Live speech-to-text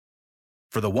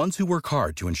For the ones who work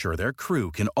hard to ensure their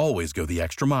crew can always go the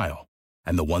extra mile,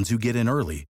 and the ones who get in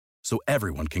early so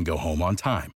everyone can go home on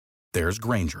time, there's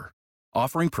Grainger,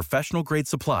 offering professional-grade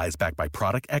supplies backed by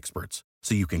product experts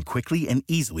so you can quickly and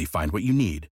easily find what you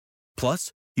need.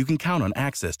 Plus, you can count on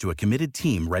access to a committed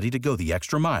team ready to go the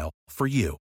extra mile for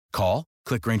you. Call,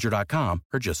 click Grainger.com,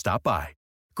 or just stop by.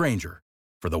 Grainger,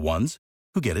 for the ones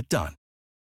who get it done.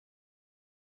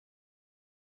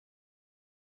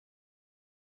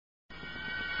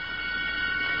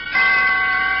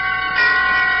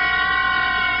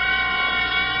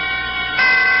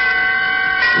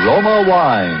 Roma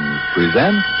Wines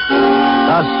presents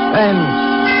Suspense.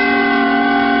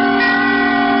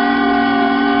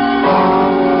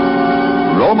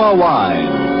 Roma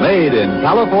Wines, made in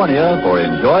California for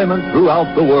enjoyment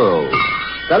throughout the world.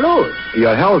 Salud.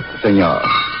 Your health, senor.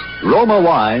 Roma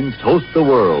Wines toast the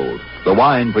world. The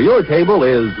wine for your table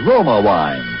is Roma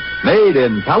Wine, made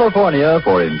in California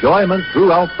for enjoyment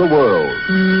throughout the world.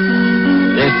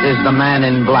 This is the Man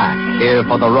in Black, here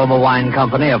for the Roma Wine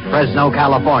Company of Fresno,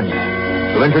 California,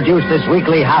 to introduce this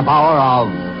weekly half hour of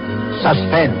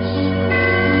Suspense.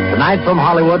 Tonight from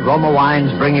Hollywood, Roma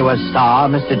Wines bring you as star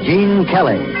Mr. Gene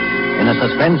Kelly in a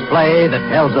suspense play that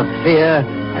tells of fear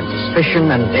and suspicion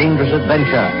and dangerous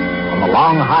adventure on the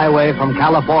long highway from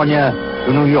California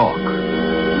to New York.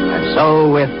 And so,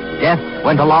 with Death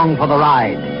Went Along for the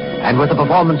Ride, and with the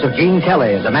performance of Gene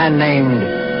Kelly as a man named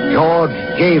George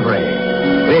Javry,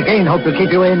 we again hope to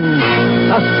keep you in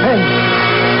suspense.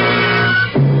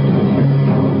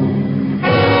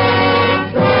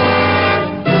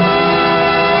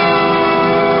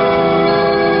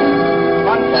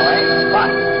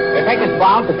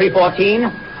 Brown for 314?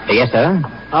 Yes, sir.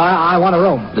 I want a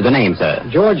room. The name, sir?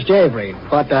 George Javry,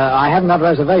 but I haven't got a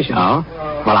reservation. Oh?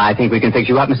 Well, I think we can fix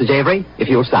you up, Mr. Javry, if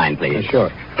you'll sign, please. Sure.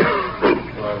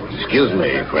 Excuse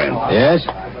me, friend. Yes?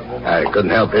 I couldn't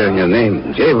help hearing your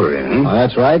name, Javry, huh? Oh,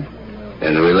 that's right.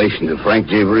 In relation to Frank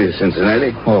Javry of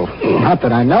Cincinnati? Oh, not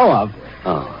that I know of.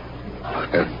 Oh.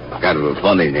 Kind of a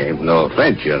funny name. No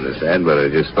offense, you understand, but I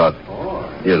just thought,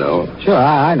 you know. Sure,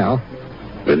 I know.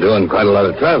 Been doing quite a lot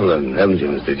of traveling, haven't you,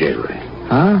 Mr. Javry?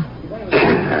 Huh?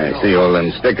 I see all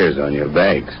them stickers on your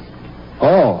bags.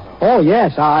 Oh,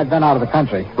 yes, I've been out of the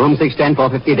country. Room 610,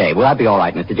 450 a day. Will that be all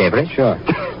right, Mr. Javry? Sure.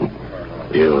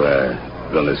 You,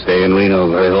 gonna stay in Reno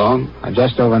very long?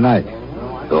 Just overnight.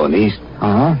 Going east?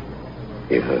 Uh-huh.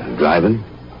 You driving?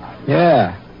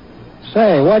 Yeah.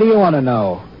 Say, what do you want to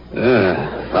know?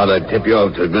 Thought I'd tip you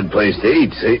off to a good place to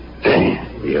eat, see?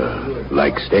 You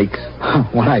like steaks?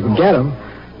 When I can get them.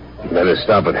 Better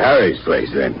stop at Harry's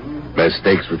place, then. Best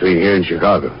steaks between here and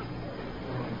Chicago.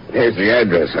 Here's the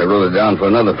address. I wrote it down for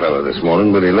another fellow this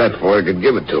morning, but he left before I could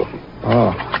give it to him.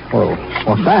 Oh, well,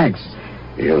 thanks.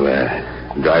 You,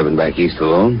 driving back east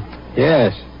alone?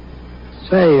 Yes.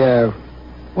 Say,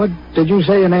 what did you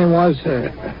say your name was?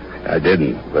 I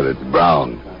didn't, but it's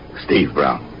Brown. Steve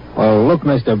Brown. Well, look,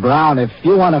 Mr. Brown, if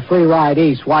you want a free ride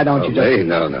east, why don't you just... Hey,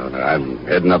 no. I'm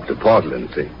heading up to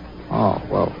Portland, see. Oh,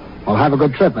 well, have a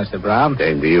good trip, Mr. Brown.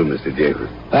 Same to you, Mr. Javry.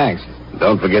 Thanks.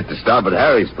 Don't forget to stop at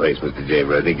Harry's place, Mr.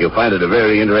 Javry. I think you'll find it a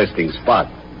very interesting spot.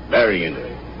 Very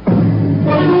interesting.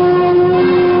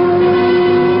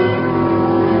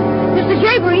 Mr.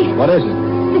 Javry. What is it?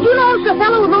 Did you notice a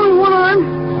fellow with only one arm?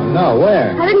 No,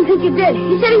 where? I didn't think you did.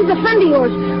 He said he was a friend of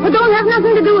yours. But don't have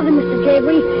nothing to do with him, Mr.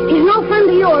 Javry. He's no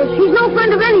friend of yours. He's no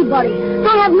friend of anybody.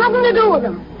 Don't have nothing to do with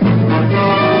him.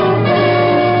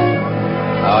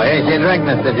 Oh, here's your drink,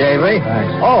 Mr. Javry.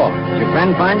 Thanks. Oh, did your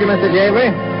friend find you, Mr.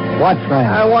 Javry? What friend?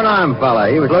 One-armed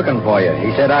fella. He was looking for you.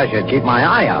 He said I should keep my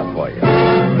eye out for you.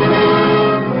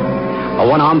 A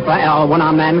one-armed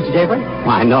man, Mr. Javry?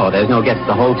 Why, no, there's no guest at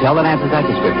the hotel that answers that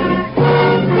description.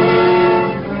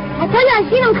 I tell you, I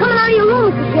seen him coming out of your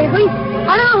room, Mr. Javry.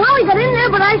 I don't know how he got in there,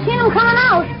 but I seen him coming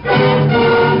out.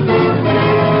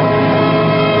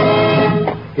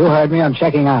 You heard me. I'm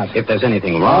checking out. If there's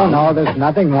anything Oh, wrong... no, there's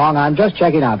nothing wrong. I'm just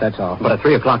checking out, that's all. But at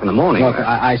 3 o'clock in the morning... Look,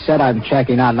 I said I'm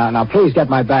checking out. Now, please get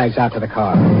my bags out to the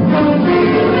car.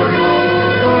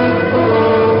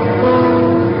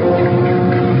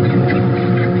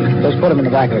 Just put them in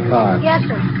the back of the car. Yes,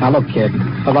 sir. Now, look, kid,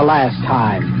 for the last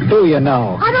time, do you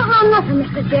know? I don't know nothing,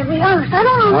 Mr. Javry. Honest, I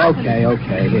don't know nothing.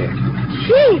 Okay, here.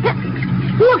 Gee,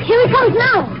 look, here he comes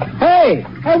now. Hey,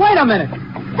 wait a minute.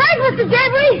 Thanks, Mr.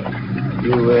 Javry.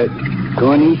 You,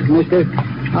 going east, mister?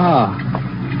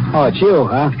 Oh, it's you,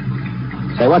 huh?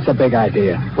 Say, what's the big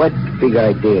idea? What big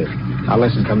idea? Now,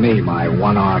 listen to me, my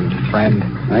one-armed friend.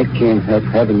 I can't help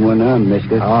having one arm,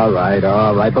 mister. All right.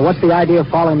 But what's the idea of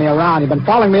following me around? You've been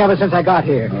following me ever since I got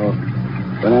here. Oh,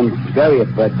 but I'm sorry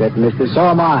about that, mister. So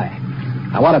am I.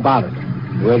 Now, what about it?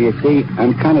 Well, you see,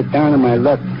 I'm kind of down on my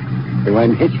luck, so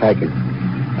I'm hitchhiking.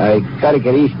 I gotta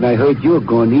get east, and I heard you were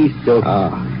going east, so...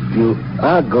 You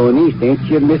are going east, ain't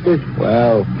you, mister?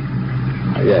 Well,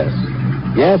 yes.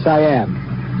 Yes, I am.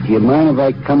 Do you mind if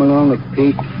I come along a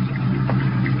piece?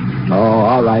 Oh,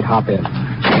 all right, hop in.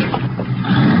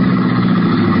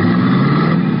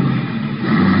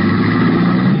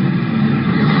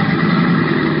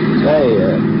 Say,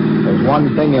 there's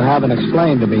one thing you haven't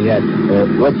explained to me yet.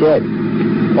 What's that?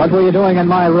 What were you doing in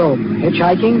my room?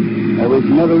 Hitchhiking? I was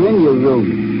never in your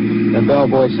room. The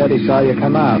bellboy said he saw you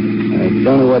come out. I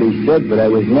don't know what he said, but I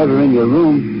was never in your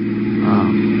room. Oh.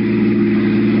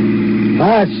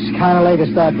 Well, it's kind of late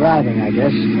to start driving, I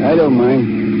guess. I don't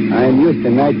mind. I'm used to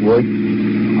night work.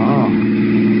 Oh.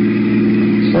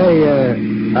 Say,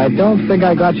 I don't think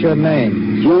I got your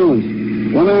name. Jones.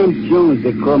 Well, I'm Jones,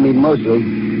 they call me mostly.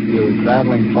 You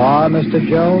traveling far, Mr.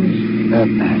 Jones? As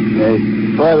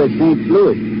far as St.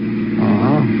 Louis.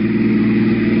 Uh-huh.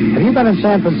 Have you been in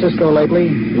San Francisco lately?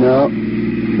 No,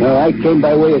 I came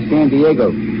by way of San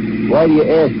Diego. Why do you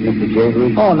ask, Mr.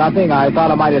 Javery? Oh, nothing. I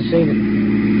thought I might have seen it.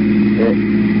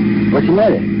 What's the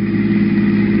matter?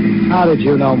 How did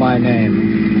you know my name?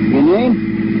 Your name?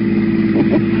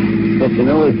 That's an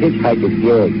old hitchhiker's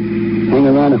gag. Hang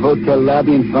around a hotel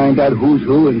lobby and find out who's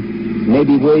who and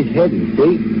maybe where he's heading,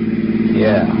 see?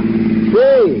 Yeah.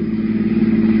 Say,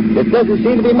 there doesn't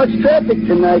seem to be much traffic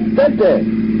tonight, does there?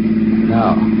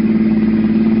 No.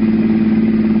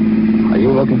 Are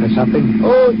you looking for something?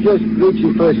 Oh, just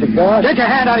reaching for a cigar. Get your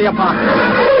hand out of your pocket.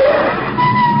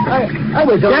 I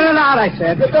was... Get it out, I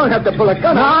said. You don't have to pull a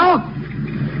gun out.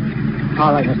 No?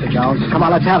 All right, Mr. Jones. Come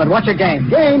on, let's have it. What's your game?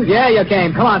 Game? Yeah, your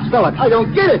game. Come on, spill it. I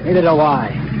don't get it. Neither do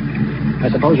I. I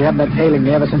suppose you haven't been tailing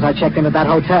me ever since I checked in at that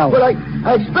hotel. Well, I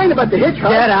explained about the hitchhiker.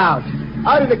 Get out.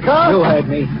 Out of the car? You heard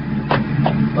me.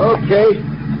 Okay.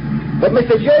 But,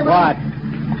 Mr. Javer... What?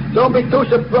 Don't be too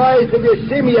surprised if you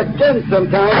see me again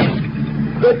sometime.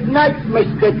 Good night,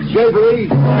 Mr. Javery.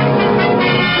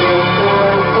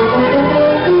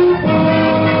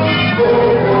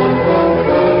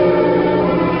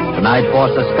 Tonight for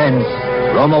Suspense,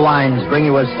 Roma Wines bring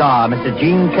you a star, Mr.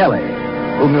 Gene Kelly,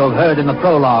 whom you have heard in the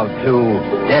prologue to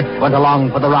Death Went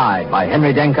Along for the Ride by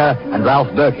Henry Denker and Ralph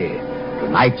Berkey.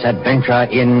 Tonight's adventure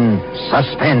in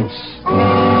Suspense.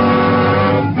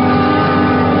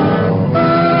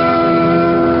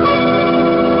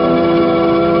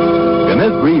 In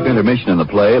this brief intermission in the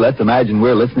play, let's imagine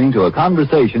we're listening to a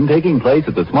conversation taking place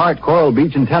at the Smart Coral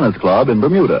Beach and Tennis Club in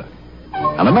Bermuda.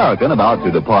 An American about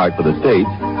to depart for the States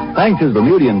thanks his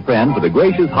Bermudian friend for the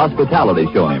gracious hospitality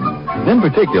shown him, in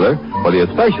particular for the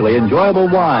especially enjoyable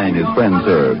wine his friend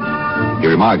served. He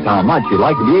remarks how much he'd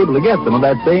like to be able to get some of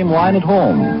that same wine at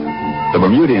home. The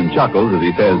Bermudian chuckles as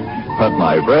he says, "But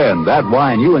my friend, that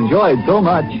wine you enjoyed so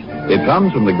much, it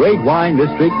comes from the great wine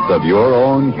districts of your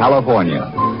own California.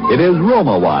 It is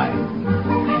Roma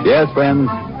wine." Yes, friends,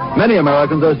 many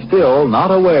Americans are still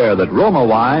not aware that Roma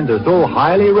wines are so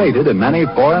highly rated in many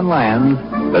foreign lands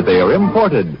that they are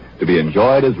imported to be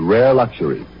enjoyed as rare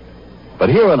luxuries. But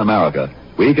here in America,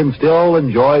 we can still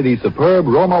enjoy these superb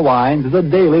Roma wines as a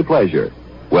daily pleasure,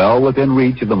 well within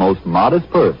reach of the most modest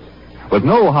purse, with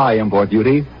no high import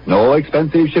duty, no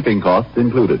expensive shipping costs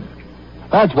included.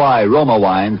 That's why Roma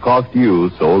wines cost you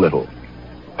so little.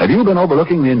 Have you been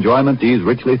overlooking the enjoyment these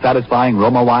richly satisfying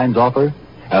Roma wines offer?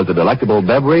 As a delectable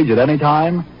beverage at any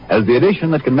time? As the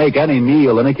addition that can make any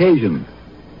meal an occasion?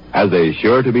 As a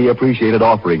sure-to-be appreciated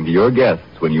offering to your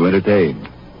guests when you entertain?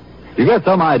 You get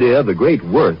some idea of the great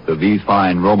worth of these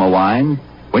fine Roma wines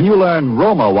when you learn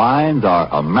Roma wines are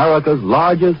America's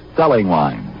largest selling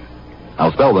wines.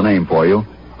 I'll spell the name for you.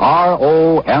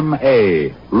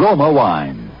 R-O-M-A, Roma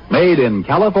wine, made in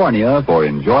California for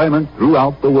enjoyment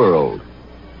throughout the world.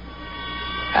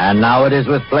 And now it is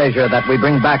with pleasure that we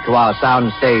bring back to our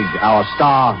soundstage our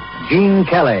star, Gene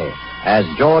Kelly, as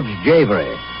George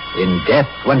Javery in Death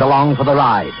Went Along for the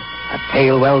Ride, a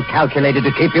tale well calculated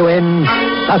to keep you in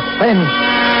suspense.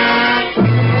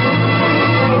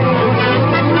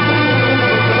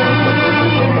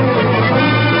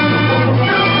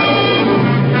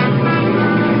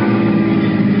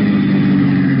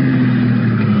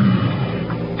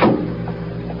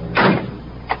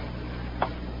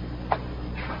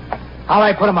 All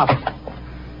right, put him up.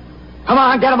 Come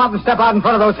on, get him up and step out in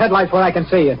front of those headlights where I can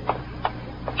see you.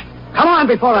 Come on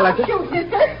before I let you... Shoot,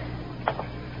 mister.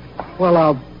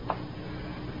 Well,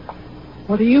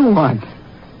 what do you want?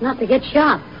 Not to get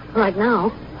shot right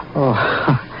now. Oh,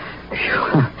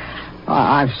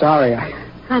 I'm sorry.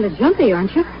 Kind of jumpy,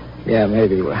 aren't you? Yeah,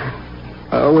 maybe.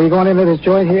 Were you going into this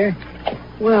joint here?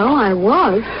 Well, I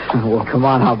was. Well, come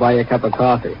on, I'll buy you a cup of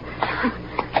coffee.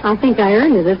 I think I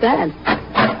earned it at that.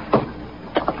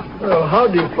 Well,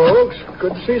 howdy, folks.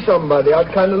 Good to see somebody.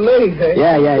 Out kind of late, eh?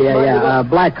 Yeah.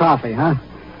 Black coffee, huh?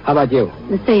 How about you?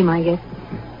 The same, I guess.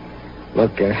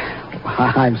 Look,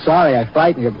 I'm sorry I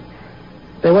frightened you.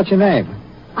 Say, what's your name?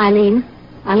 Eileen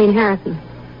Harrison.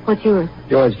 What's yours?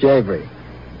 George Jabry.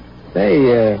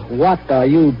 Say, what are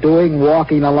you doing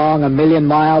walking along 1,000,000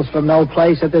 miles from no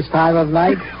place at this time of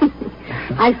night?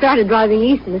 I started driving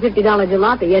east in the $50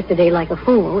 jalopy yesterday like a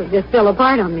fool. It just fell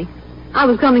apart on me. I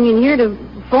was coming in here to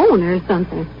phone or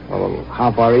something. Well,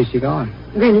 how far east you going?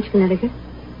 Greenwich, Connecticut.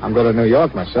 I'm going to New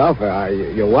York myself.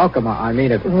 You're welcome. I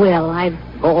mean, if... Well, I...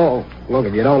 Oh, look,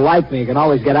 if you don't like me, you can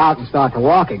always get out and start to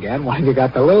walk again. What have you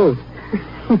got to lose?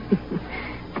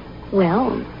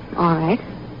 Well, all right.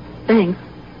 Thanks.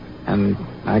 And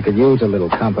I could use a little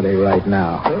company right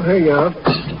now. Oh, here you are.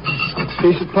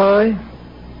 Piece of pie?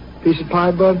 Piece of pie,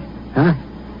 bud? Huh?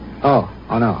 Oh,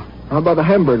 no. How about a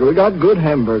hamburger? We got good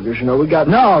hamburgers, you know. We got...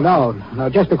 No.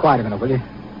 Just be quiet a minute, will you?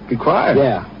 Be quiet?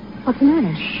 Yeah. What's the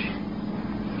matter?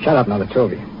 Shut up now, the two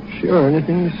of you. Sure,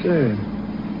 anything you say.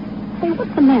 Hey,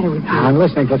 what's the matter with you? I'm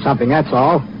listening for something, that's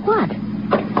all. What?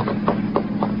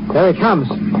 There he comes.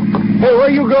 Hey, where are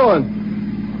you going?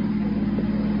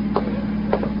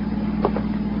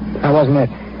 That wasn't it.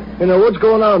 You know, what's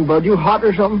going on, bud? You hot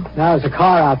or something? No, there's a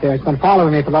car out there. It's been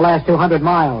following me for the last 200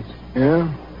 miles. Yeah?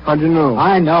 How'd you know?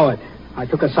 I know it. I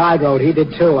took a side road. He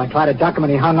did, too. I tried to duck him,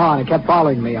 and he hung on. He kept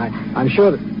following me. I'm sure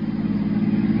that...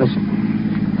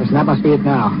 Listen, that must be it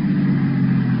now.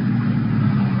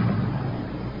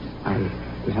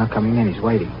 He's not coming in. He's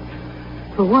waiting.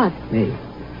 For what? Me.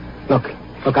 Look,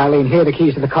 Eileen, here are the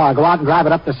keys to the car. Go out and drive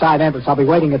it up the side entrance. I'll be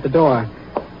waiting at the door.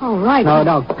 All right. No,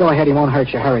 go ahead. He won't hurt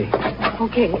you. Hurry.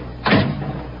 Okay.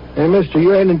 Hey, mister,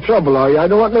 you ain't in trouble, are you? I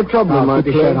don't want no trouble in my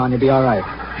keep your shirt on. You'll be all right.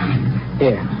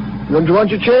 Here. Don't you want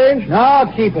your change? No,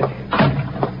 keep it.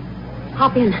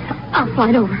 Hop in. I'll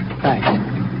slide over. Thanks.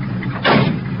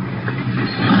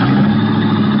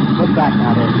 Look back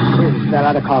now, there. Is that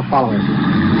other car following?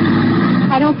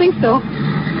 I don't think so.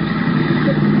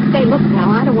 Say, look now,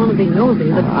 I don't want to be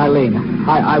nosy, but... Eileen,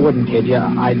 I wouldn't kid you.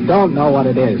 I don't know what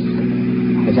it is.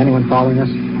 Is anyone following us?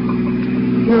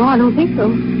 No, I don't think so.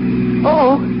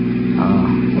 Oh.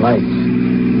 Lights.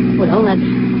 Well, that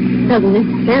doesn't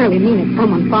necessarily mean it's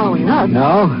someone following us.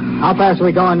 No? How fast are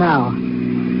we going now?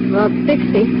 About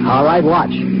 60. All right,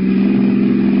 watch.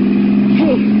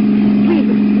 Hey, please,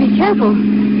 be careful,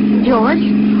 George.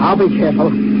 I'll be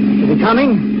careful. Is he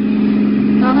coming?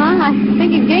 Uh-huh, I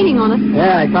think he's gaining on us.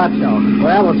 Yeah, I thought so.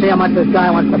 Well, we'll see how much this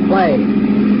guy wants to play.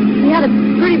 He had a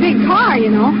pretty big car, you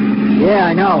know. Yeah,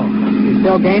 I know. He's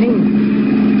still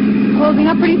gaining? Closing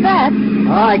up pretty fast.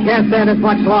 Oh, I can't stand this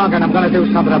much longer, and I'm going to do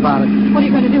something about it. What are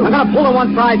you going to do? I'm going to pull to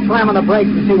one side, slam on the brakes,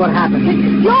 and see what happens.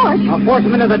 George! I'll force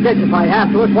him into the ditch if I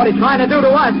have to. It's what he's trying to do to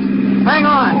us. Hang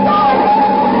on. I'm trying to.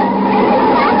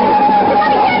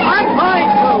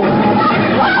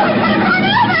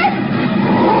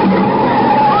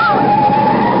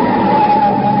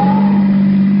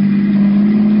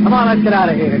 Come on, let's get out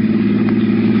of here. He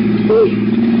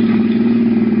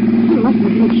must have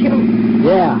been killed.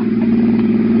 Yeah.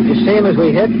 Did you see him as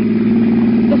we hit?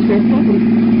 Just for a second. Did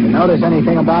you notice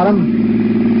anything about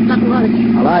him? Not much.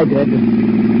 Well, I did.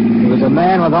 He was a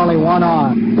man with only one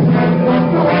arm.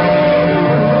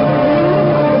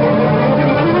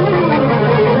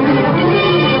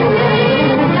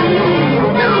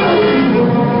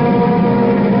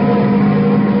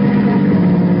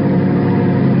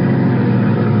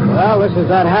 Well, this is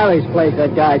that Harry's place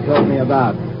that guy told me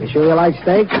about. You sure you like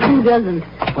steak? Who doesn't?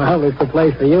 Well, it's the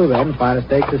place for you, then. Finest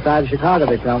steaks this side of Chicago,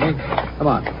 they tell me. Come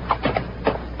on.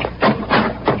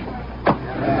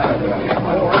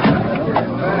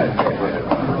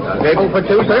 Table for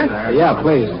two, sir? Yeah,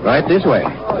 please. Right this way.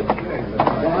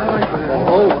 The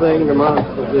whole thing amounts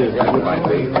to this.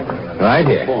 Right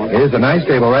here. Here's a nice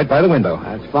table right by the window.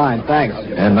 That's fine, thanks.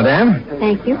 And, madame?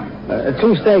 Thank you.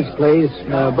 2 steaks, please.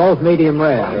 Both medium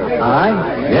rare. All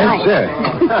right? Yes, sir.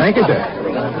 Thank you, sir.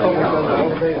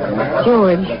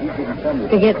 George,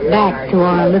 to get back to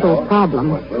our little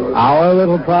problem. Our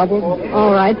little problem?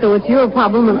 All right, so it's your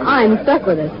problem and I'm stuck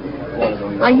with it.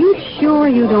 Are you sure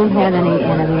you don't have any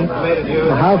enemies?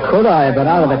 Well, how could I? I've been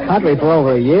out of the country for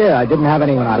over a year. I didn't have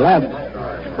any when I left.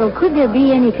 Well, could there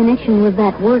be any connection with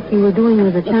that work you were doing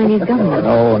with the Chinese government?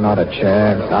 Oh, not a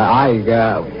chance.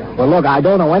 Well, look, I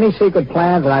don't know any secret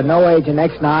plans, and I have no agent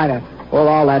X9. Well,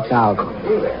 all that's out.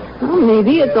 Well,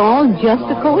 maybe it's all just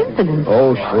a coincidence.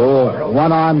 Oh, sure.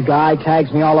 One-armed guy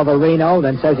tags me all over Reno,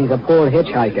 then says he's a poor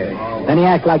hitchhiker. Then he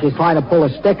acts like he's trying to pull a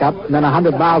stick up, and then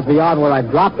 100 miles beyond where I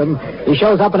dropped him, he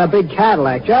shows up in a big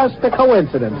Cadillac. Just a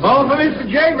coincidence. Phone for Mr.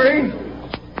 Jabry.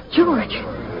 George.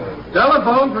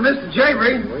 Telephone for Mr.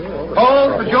 Jabry.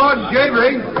 Call for George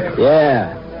Jabry.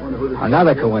 Yeah.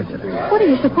 Another coincidence. What do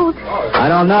you suppose? I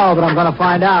don't know, but I'm going to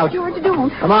find out. George, don't.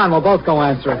 Come on, we'll both go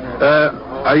answer it.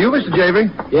 Are you Mr. Jabry?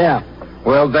 Yeah.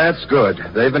 Well, that's good.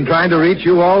 They've been trying to reach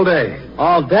you all day.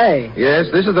 All day? Yes,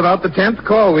 this is about the 10th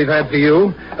call we've had for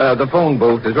you. The phone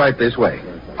booth is right this way.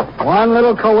 One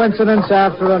little coincidence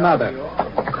after another.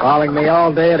 Calling me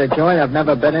all day at a joint I've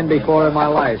never been in before in my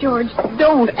life. George,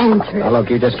 don't answer it. Now, look,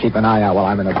 you just keep an eye out while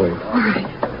I'm in the booth. All right.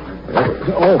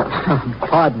 Oh,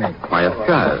 pardon me. My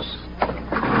affairs.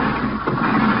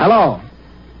 Hello?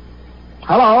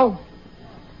 Hello?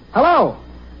 Hello?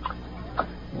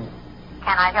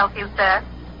 Can I help you, sir?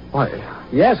 Why,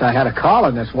 yes, I had a call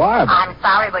on this wire. But... I'm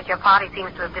sorry, but your party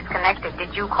seems to have disconnected.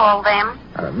 Did you call them?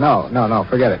 No,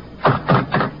 forget it.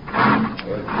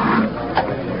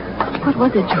 What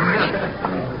was it, George?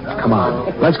 Come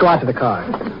on, let's go out to the car.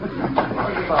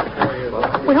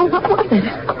 Well, what was it?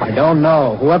 I don't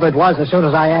know. Whoever it was, as soon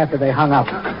as I answered, they hung up.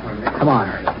 Come on,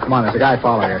 there's a guy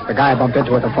following us. The guy I bumped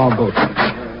into at the phone booth.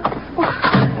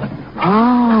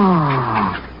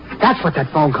 Oh, that's what that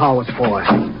phone call was for.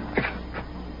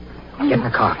 Get in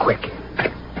the car, quick.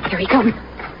 Here he comes.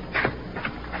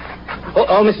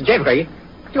 Oh, Mr. Jeffrey.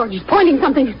 George is pointing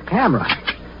something. The camera.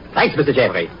 Thanks, Mr.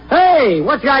 Jeffrey. Hey,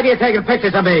 what's the idea of taking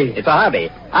pictures of me? It's a hobby.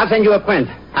 I'll send you a print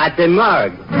at the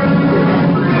morgue.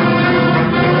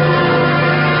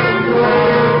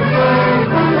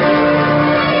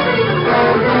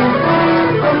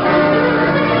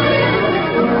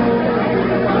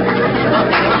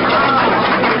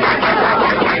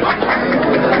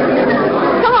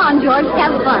 George,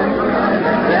 have fun.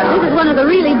 This is one of the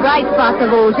really bright spots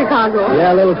of old Chicago.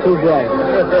 Yeah, a little too bright.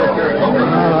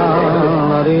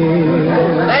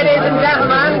 Ladies and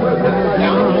gentlemen.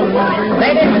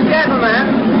 Ladies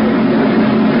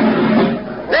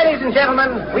and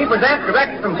gentlemen, we present,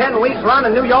 direct from 10 weeks run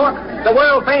in New York, the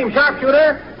world-famed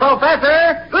sharpshooter,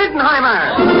 Professor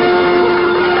Glittenheimer.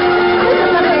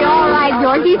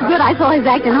 George, he's good. I saw his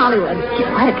act in Hollywood. He's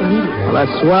quite a comedian. Well,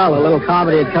 that's swell. A little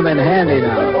comedy had come in handy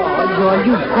now. Oh, George,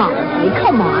 you promised me.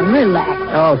 Come on, relax.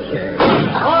 Okay.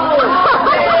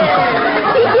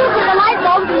 He shoots with the light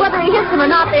bulbs, and whether he hits them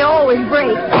or not, they always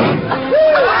break. And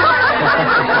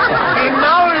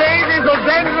now, ladies and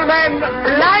gentlemen,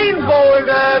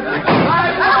 blindfolded.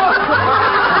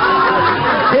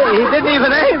 He didn't even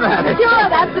aim at it. Sure,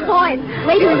 that's the point.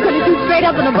 Later he's going to shoot straight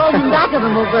up and the bulbs in back of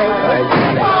him will break.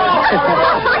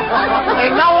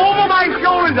 And now over my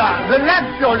shoulder, the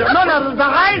left shoulder. No, the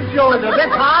right shoulder.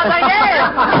 That's hard again.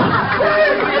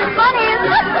 It's funny,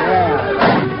 isn't it?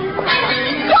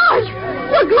 George,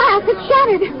 your glass is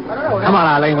shattered. Come on,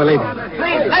 Eileen, we're leaving.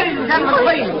 Please, ladies and gentlemen,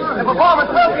 please. The performance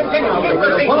will continue.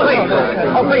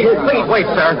 Please, wait,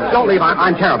 sir. Don't leave.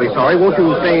 I'm terribly sorry. Won't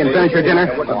you stay and finish your dinner?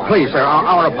 Please, sir,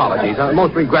 our apologies. A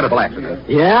most regrettable accident.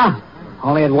 Yeah?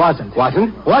 Only it wasn't.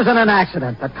 Wasn't? Wasn't an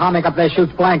accident. That comic up there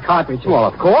shoots blank cartridges. Well,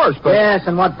 of course, but... Yes,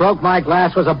 and what broke my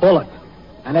glass was a bullet.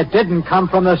 And it didn't come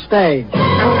from the stage. $1.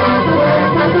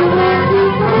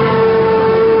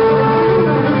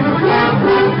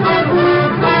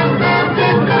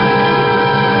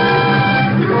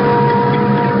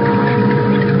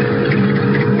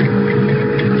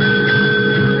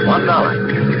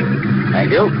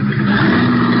 Thank you.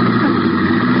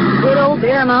 Good old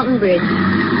Bear Mountain Bridge.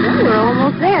 Well, we're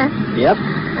almost there. Yep.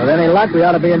 With any luck, we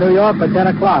ought to be in New York by 10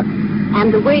 o'clock.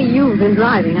 And the way you've been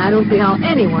driving, I don't see how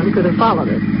anyone could have followed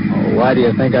us. Oh, why do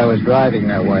you think I was driving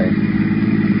that way?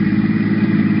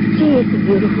 Gee, it's a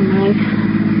beautiful night.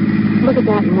 Look at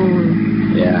that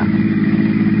moon. Yeah.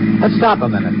 Let's stop a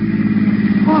minute.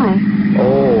 Why?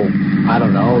 Oh, I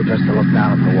don't know, just to look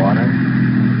down at the water.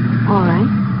 All right.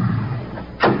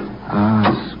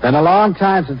 It's been a long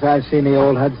time since I've seen the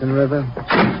old Hudson River.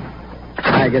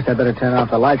 I guess I better turn off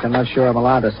the lights. I'm not sure I'm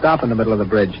allowed to stop in the middle of the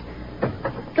bridge.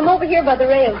 Come over here by the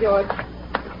rail, George.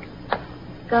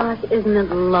 Gosh, isn't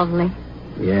it lovely?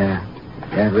 Yeah,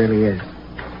 it really is.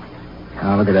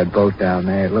 Oh, look at that boat down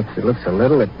there. It looks a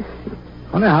little... I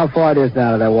wonder how far it is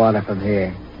down to that water from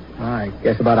here. Oh, I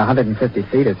guess about 150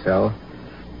 feet or so.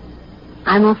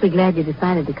 I'm awfully glad you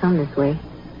decided to come this way.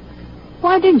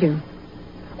 Why did you?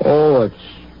 Oh, it's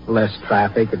less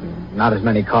traffic and not as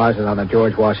many cars as on the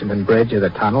George Washington Bridge or the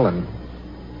tunnel, and,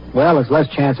 well, there's less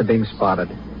chance of being spotted.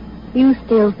 You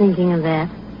still thinking of that?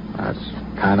 That's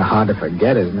kind of hard to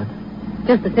forget, isn't it?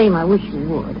 Just the same, I wish you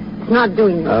would. It's not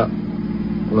doing you.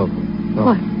 Look.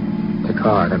 What? the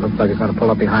car. It looks like he's going to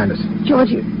pull up behind us. George,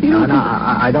 you... No,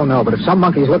 I don't know, but if some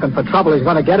monkey's looking for trouble, he's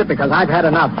going to get it because I've had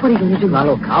enough. What are you going to do? Now,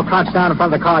 look, I'll crouch down in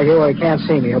front of the car here where he can't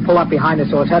see me. He'll pull up behind us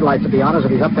so his headlights will be on us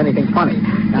if he's up to anything funny.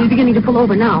 Now, he's beginning to pull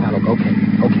over now. Now, look, okay.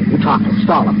 You talk to him.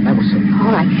 Stall him. Then we'll see.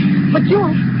 All right. But,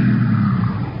 George...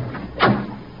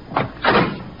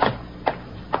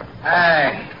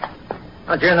 Hey.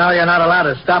 Don't you know you're not allowed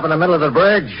to stop in the middle of the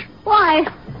bridge? Why?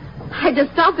 I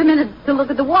just stopped a minute to look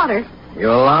at the water. You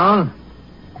alone?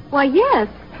 Why, yes.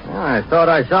 Oh, I thought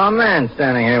I saw a man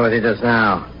standing here with you just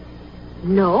now.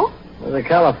 No? There's a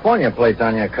California plate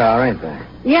on your car, ain't there?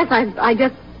 Yes, I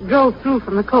just drove through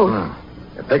from the coast.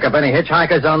 You pick up any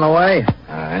hitchhikers on the way?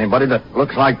 Anybody that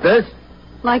looks like this?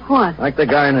 Like what? Like the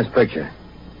guy in this picture.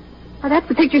 Oh, that's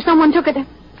the picture someone took at the...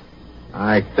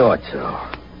 I thought so.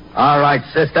 All right,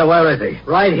 sister, where is he?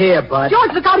 Right here, bud.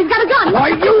 George, look out, he's got a gun. Why,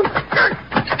 you...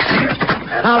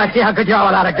 Now, let's see how good you are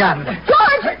without a gun.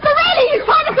 George, the lady, he's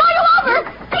trying to throw you over.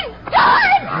 He's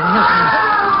done.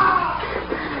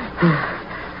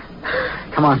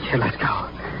 Come on, kid, let's go.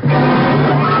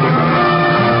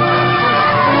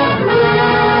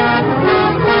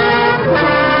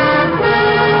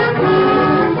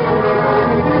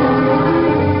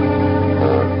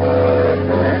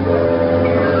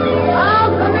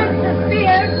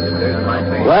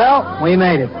 Well, we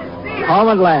made it. Home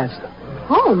at last.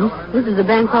 Home? This is the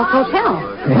Bancroft Hotel.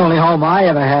 The only home I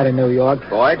ever had in New York.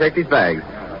 Boy, take these bags.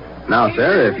 Now,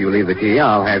 sir, if you leave the key,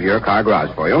 I'll have your car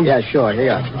garage for you. Yeah, sure.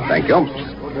 Here. Thank you.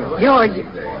 George,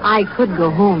 I could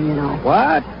go home, you know.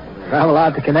 What? Travel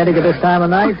out to Connecticut this time of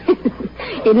night?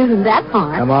 It isn't that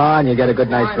far. Come on, you get a good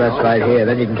night's rest right here.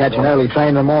 Then you can catch an early train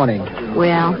in the morning.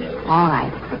 Well, all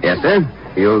right. Yes, sir.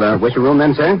 You'll wish a room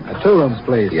then, sir? 2 rooms,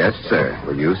 please. Yes, sir.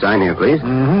 Will you sign here, please?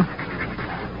 Mm-hmm.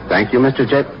 Thank you, Mr.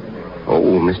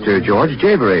 Mr. George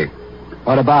Javery.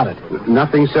 What about it?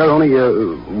 Nothing, sir. Only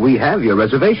we have your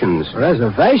reservations.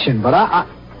 Reservation? But I...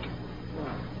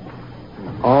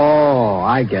 Oh,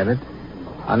 I get it.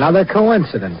 Another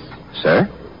coincidence. Sir?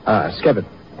 Skip it.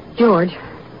 George.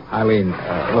 Eileen,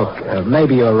 look,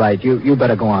 maybe you're right. You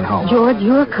better go on home. George,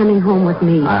 you're coming home with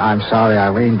me. I'm sorry,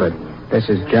 Eileen, but this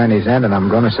is journey's end, and I'm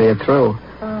going to see it through.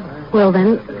 Well,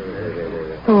 then,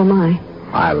 so am I.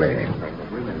 Eileen.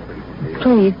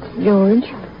 Please, George.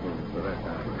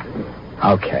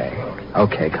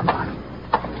 Okay, come on.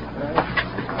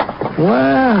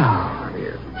 Well,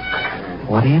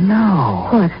 what do you know?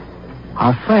 What?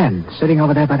 Our friend sitting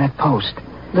over there by that post.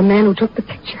 The man who took the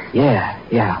picture. Yeah.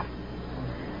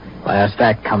 Last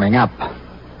act coming up.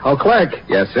 Oh, clerk.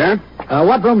 Yes, sir?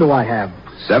 What room do I have?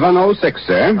 706,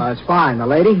 sir. It's fine. The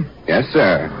lady? Yes,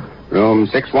 sir. Room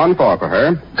 614 for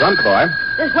her. Front boy.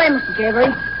 This way, Mr.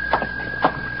 Javery.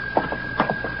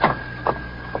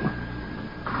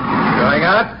 Going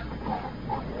up?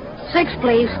 6,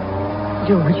 please.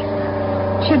 George,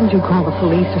 shouldn't you call the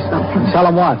police or something? Tell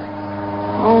them what?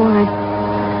 Oh,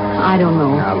 I don't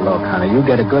know. Now, look, honey, you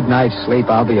get a good night's sleep,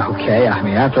 I'll be okay. I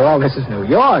mean, after all, this is New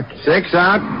York. 6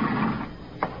 out.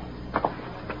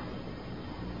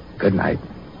 Good night,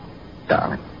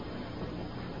 darling.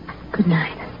 Good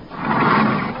night.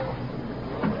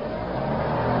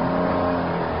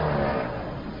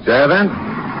 Servant?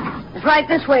 It's right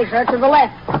this way, sir, to the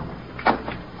left.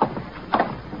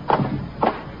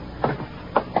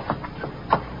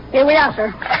 Here we are,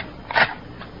 sir.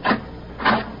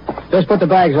 Just put the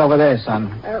bags over there, son.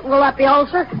 Will that be all,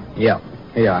 sir? Yeah,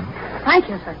 here. Thank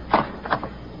you, sir.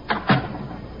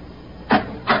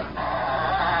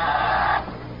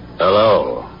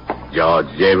 Hello, George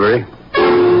Javery.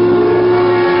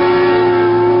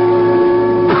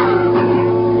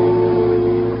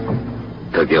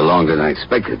 Took you longer than I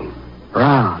expected.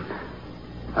 Brown,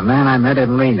 the man I met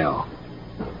in Reno.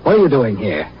 What are you doing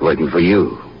here? Waiting for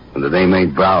you. And the name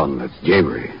ain't Brown, that's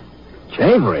Javery.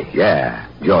 Javery? Yeah,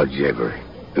 George Javery.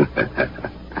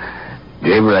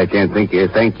 Javery, I can't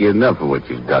thank you enough for what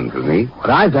you've done for me. What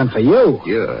I've done for you?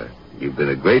 Sure. You've been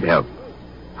a great help.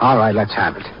 All right, let's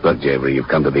have it. Look, Javery, you've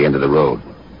come to the end of the road.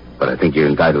 But I think you're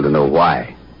entitled to know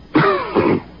why.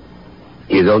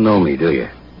 You don't know me, do you?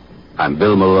 I'm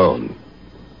Bill Malone.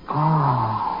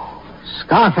 Oh,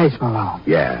 Scarface Malone.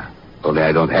 Yeah, only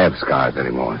I don't have scars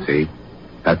anymore, see?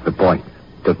 That's the point.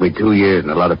 Took me 2 years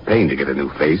and a lot of pain to get a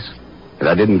new face. And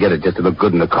I didn't get it just to look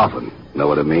good in the coffin. Know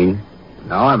what I mean?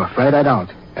 No, I'm afraid I don't.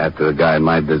 After a guy in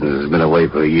my business has been away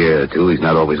for a year or two, he's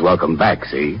not always welcome back,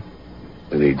 see?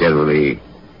 And he generally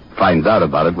finds out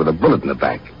about it with a bullet in the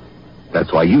back.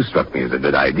 That's why you struck me as a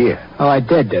good idea. Oh, I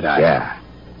did I? Yeah.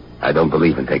 I don't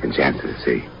believe in taking chances,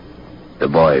 see? The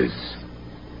boys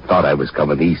thought I was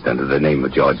coming east under the name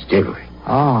of George Javery.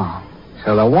 Oh,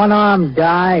 So the one-armed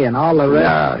guy and all the rest...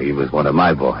 No, he was one of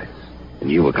my boys. And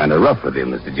you were kind of rough with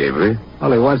him, Mr. Javery.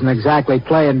 Well, he wasn't exactly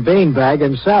playing beanbag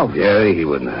himself. Jerry, he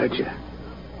wouldn't hurt you.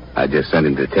 I just sent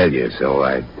him to tell you so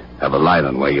I'd have a line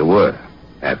on where you were.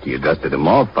 After you dusted him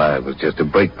off, it was just a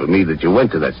break for me that you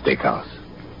went to that steakhouse.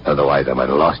 Otherwise, I might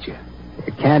have lost you.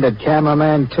 A candid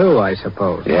cameraman, too, I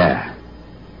suppose. Yeah.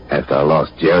 After I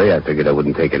lost Jerry, I figured I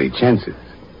wouldn't take any chances.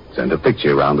 Send a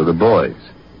picture around to the boys.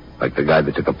 Like the guy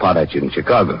that took a pot at you in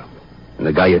Chicago. And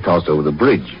the guy you tossed over the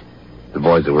bridge. The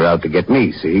boys that were out to get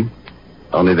me, see?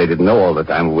 Only they didn't know all the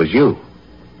time it was you.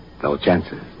 No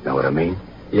chances. Know what I mean?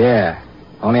 Yeah.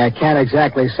 Only I can't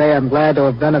exactly say I'm glad to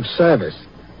have been of service.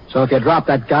 So if you drop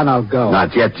that gun, I'll go.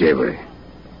 Not yet, Javery.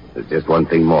 There's just one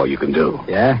thing more you can do.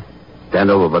 Yeah? Stand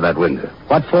over by that window.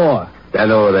 What for?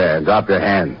 Stand over there and drop your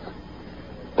hands.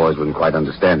 Boys wouldn't quite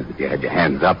understand it if you had your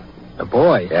hands up. The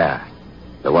boys? Yeah.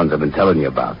 The ones I've been telling you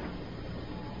about.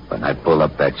 When I pull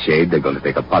up that shade, they're going to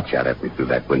take a pot shot at me through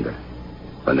that window.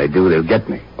 When they do, they'll get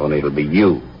me. Only it'll be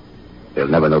you. They'll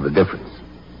never know the difference.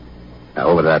 Now,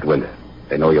 over to that window.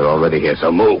 They know you're already here,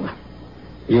 so move.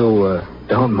 You,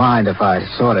 don't mind if I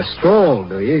sort of stroll,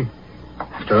 do you?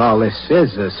 After all, this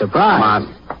is a surprise.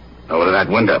 Come on. Over to that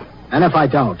window. And if I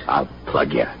don't? I'll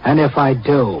plug you. And if I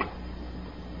do?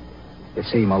 You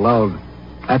see, Malone,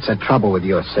 that's the trouble with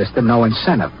your system. No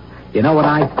incentive. You know what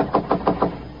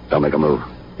Don't make a move.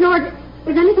 George,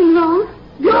 is anything wrong?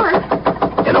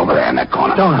 George! Get over there in that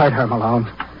corner. Don't hurt her, Malone.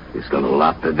 He's going to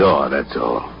lock the door, that's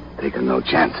all. Taking no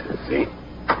chances, see?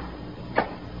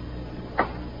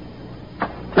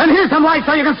 Then here's some light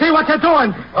so you can see what you're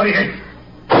doing. What do you...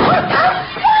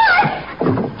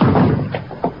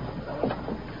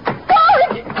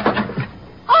 George!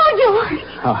 Oh, George!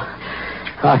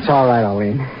 Oh, it's all right,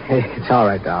 Olene. It's all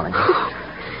right, darling.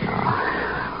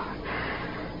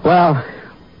 Well,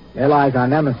 here lies our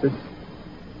nemesis.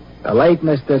 The late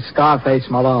Mr. Scarface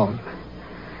Malone.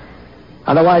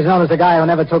 Otherwise known as the guy who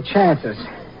never took chances.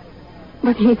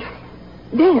 But he's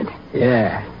dead.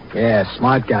 Yeah,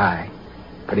 smart guy.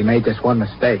 But he made just one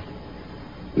mistake.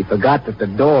 He forgot that the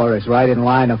door is right in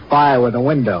line of fire with the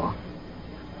window.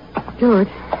 George,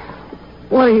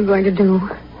 what are you going to do?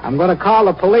 I'm going to call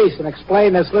the police and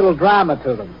explain this little drama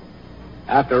to them.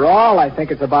 After all, I think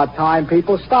it's about time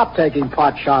people stop taking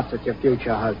pot shots at your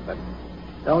future husband.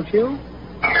 Don't you?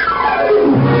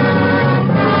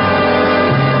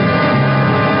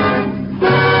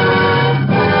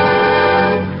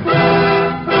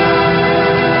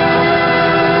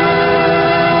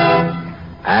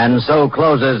 And so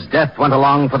closes Death Went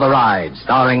Along for the Ride,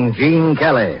 starring Gene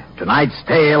Kelly. Tonight's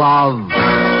tale of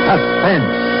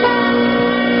suspense.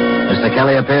 Mr.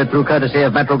 Kelly appeared through courtesy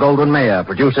of Metro-Goldwyn-Mayer,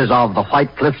 producers of The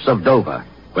White Cliffs of Dover.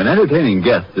 When entertaining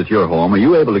guests at your home, are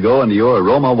you able to go into your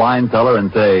Roma wine cellar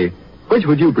and say, which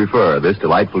would you prefer, this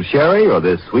delightful sherry or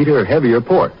this sweeter, heavier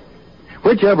port?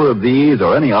 Whichever of these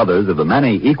or any others of the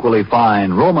many equally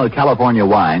fine Roma California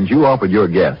wines you offered your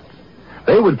guests,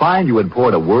 they would find you had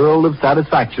poured a world of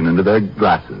satisfaction into their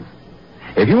glasses.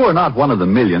 If you are not one of the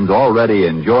millions already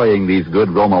enjoying these good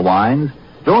Roma wines,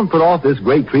 don't put off this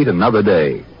great treat another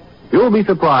day. You'll be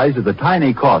surprised at the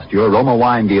tiny cost your Roma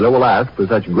wine dealer will ask for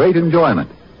such great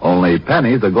enjoyment. Only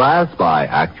pennies a glass by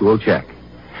actual check.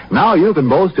 Now you can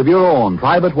boast of your own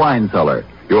private wine cellar,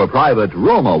 your private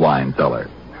Roma wine cellar.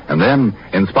 And then,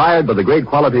 inspired by the great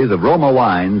qualities of Roma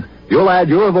wines, you'll add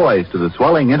your voice to the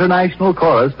swelling international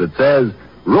chorus that says,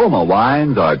 Roma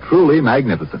wines are truly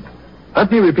magnificent.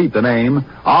 Let me repeat the name,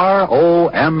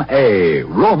 R-O-M-A,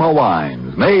 Roma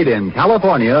wines, made in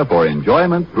California for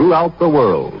enjoyment throughout the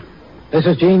world. This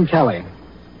is Gene Kelly.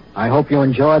 I hope you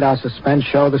enjoyed our suspense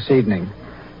show this evening.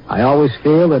 I always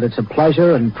feel that it's a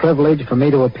pleasure and privilege for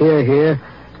me to appear here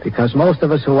because most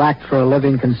of us who act for a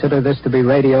living consider this to be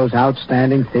radio's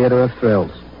outstanding theater of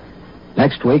thrills.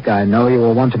 Next week, I know you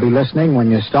will want to be listening when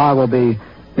your star will be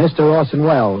Mr. Orson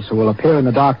Welles, who will appear in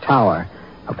The Dark Tower,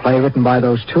 a play written by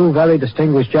those two very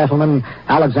distinguished gentlemen,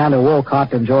 Alexander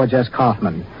Woollcott and George S.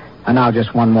 Kaufman. And now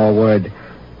just one more word.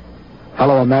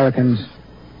 Fellow Americans,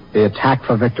 the attack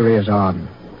for victory is on.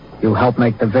 You help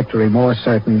make the victory more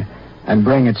certain and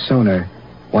bring it sooner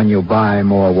when you buy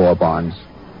more war bonds.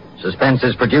 Suspense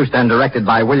is produced and directed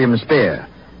by William Spear.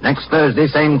 Next Thursday,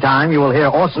 same time, you will hear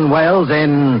Orson Welles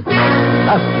in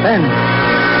Suspense.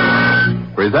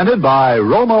 Presented by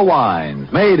Roma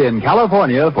Wines, made in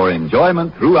California for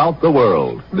enjoyment throughout the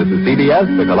world. This is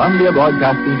CBS, the Columbia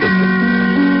Broadcasting System.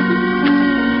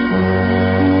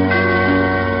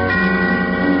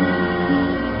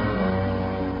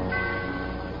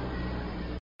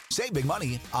 Save big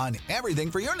money on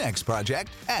everything for your next project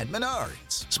at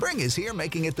Menards. Spring is here,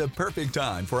 making it the perfect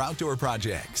time for outdoor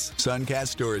projects. Suncast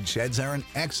storage sheds are an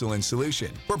excellent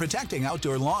solution for protecting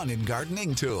outdoor lawn and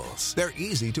gardening tools. They're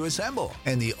easy to assemble,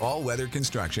 and the all-weather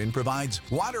construction provides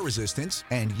water resistance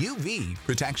and UV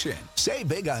protection. Save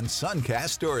big on Suncast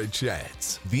storage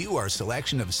sheds. View our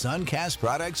selection of Suncast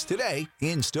products today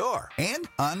in store and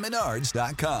on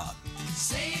Menards.com.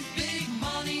 Save big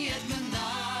money at